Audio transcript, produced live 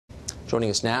Joining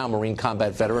us now, Marine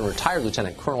combat veteran, retired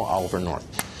Lieutenant Colonel Oliver North.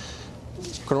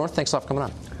 Colonel North, thanks a lot for coming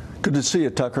on. Good to see you,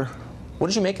 Tucker. What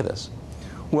did you make of this?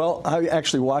 Well, I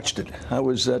actually watched it. I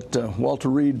was at Walter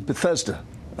Reed, Bethesda,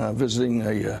 visiting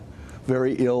a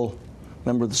very ill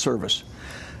member of the service.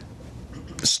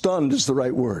 Stunned is the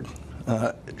right word.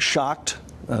 Shocked,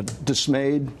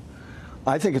 dismayed.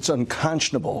 I think it's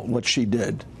unconscionable what she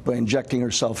did by injecting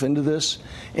herself into this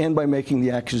and by making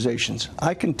the accusations.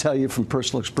 I can tell you from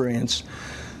personal experience,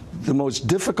 the most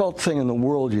difficult thing in the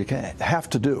world you have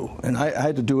to do, and I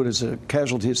had to do it as a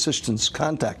casualty assistance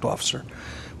contact officer,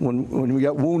 when we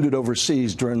got wounded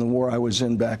overseas during the war I was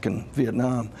in back in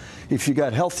Vietnam. If you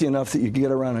got healthy enough that you could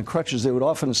get around on crutches, they would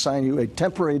often assign you a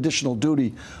temporary additional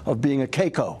duty of being a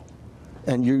CACO.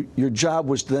 And your job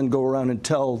was to then go around and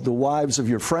tell the wives of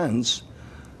your friends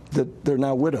that they're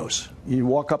now widows. You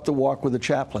walk up the walk with a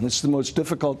chaplain. It's the most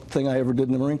difficult thing I ever did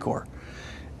in the Marine Corps.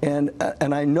 And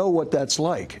I know what that's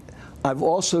like. I've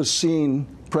also seen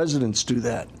presidents do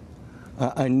that.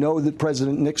 I know that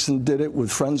President Nixon did it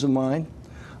with friends of mine.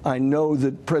 I know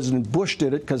that President Bush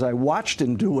did it because I watched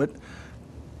him do it,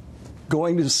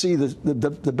 going to see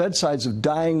the bedsides of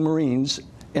dying Marines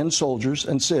and soldiers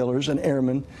and sailors and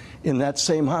airmen in that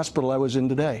same hospital I was in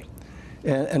today,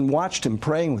 and watched him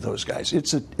praying with those guys.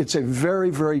 It's a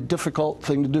very, very difficult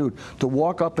thing to do, to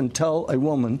walk up and tell a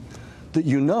woman that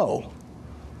you know,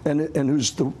 and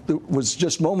was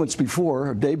just moments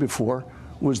before, a day before,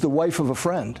 was the wife of a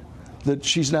friend, that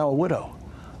she's now a widow.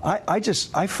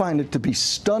 I find it to be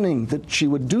stunning that she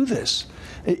would do this.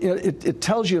 It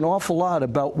tells you an awful lot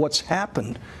about what's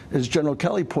happened, as General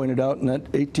Kelly pointed out in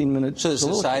that 18-minute So the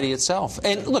society itself.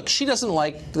 And look, she doesn't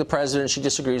like the president. She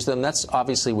disagrees with him. That's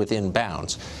obviously within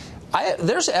bounds.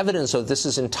 There's evidence of this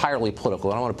is entirely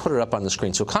political, and I want to put it up on the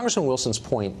screen. So Congresswoman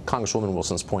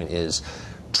Wilson's point is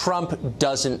Trump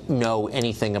doesn't know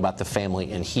anything about the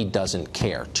family and he doesn't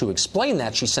care. To explain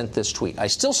that, she sent this tweet. I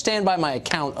still stand by my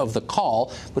account of the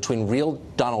call between real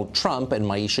Donald Trump and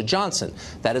Maisha Johnson.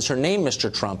 That is her name,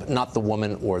 Mr. Trump, not the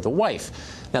woman or the wife.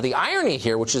 Now, the irony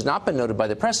here, which has not been noted by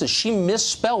the press, is she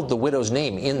misspelled the widow's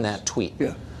name in that tweet.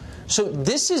 Yeah. So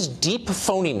this is deep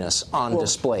phoniness on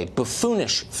display,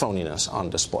 buffoonish phoniness on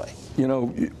display. You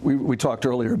know, we talked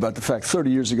earlier about the fact 30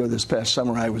 years ago this past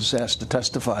summer I was asked to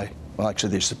testify. Well, actually,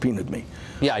 they subpoenaed me.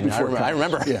 Yeah, I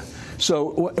remember. Yeah.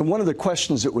 So one of the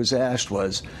questions that was asked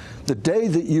was, the day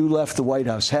that you left the White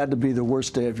House had to be the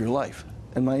worst day of your life.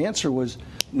 And my answer was,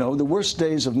 no, the worst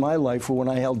days of my life were when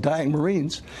I held dying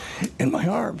Marines in my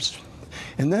arms.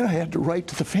 And then I had to write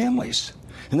to the families.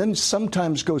 And then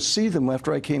sometimes go see them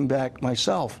after I came back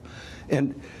myself.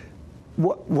 And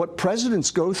what presidents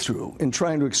go through in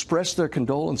trying to express their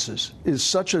condolences is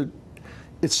such a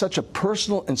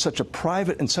personal and such a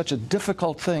private and such a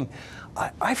difficult thing.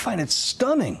 I find it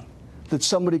stunning that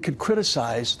somebody could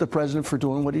criticize the president for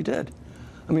doing what he did.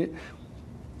 I mean,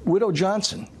 Widow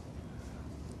Johnson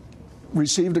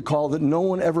received a call that no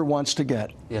one ever wants to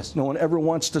get. Yes. No one ever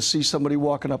wants to see somebody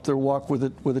walking up their walk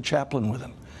with a chaplain with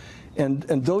him. And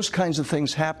those kinds of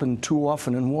things happen too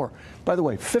often in war. By the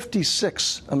way,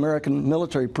 56 American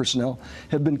military personnel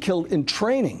have been killed in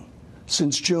training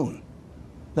since June.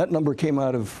 That number came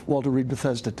out of Walter Reed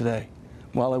Bethesda today.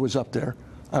 While I was up there,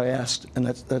 I asked, and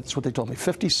that's what they told me,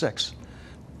 56.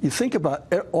 You think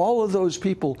about all of those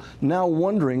people now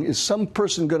wondering, is some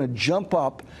person going to jump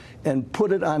up and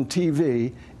put it on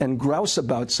TV and grouse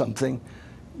about something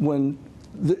when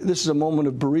this is a moment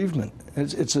of bereavement?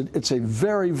 It's a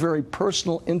very, very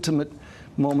personal, intimate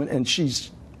moment, and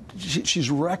she's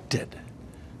wrecked it,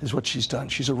 is what she's done.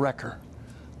 She's a wrecker.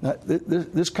 Now,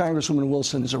 this Congresswoman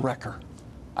Wilson is a wrecker.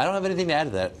 I don't have anything to add to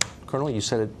that. Colonel, you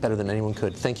said it better than anyone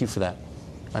could. Thank you for that.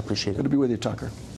 I appreciate it. Good to be with you, Tucker.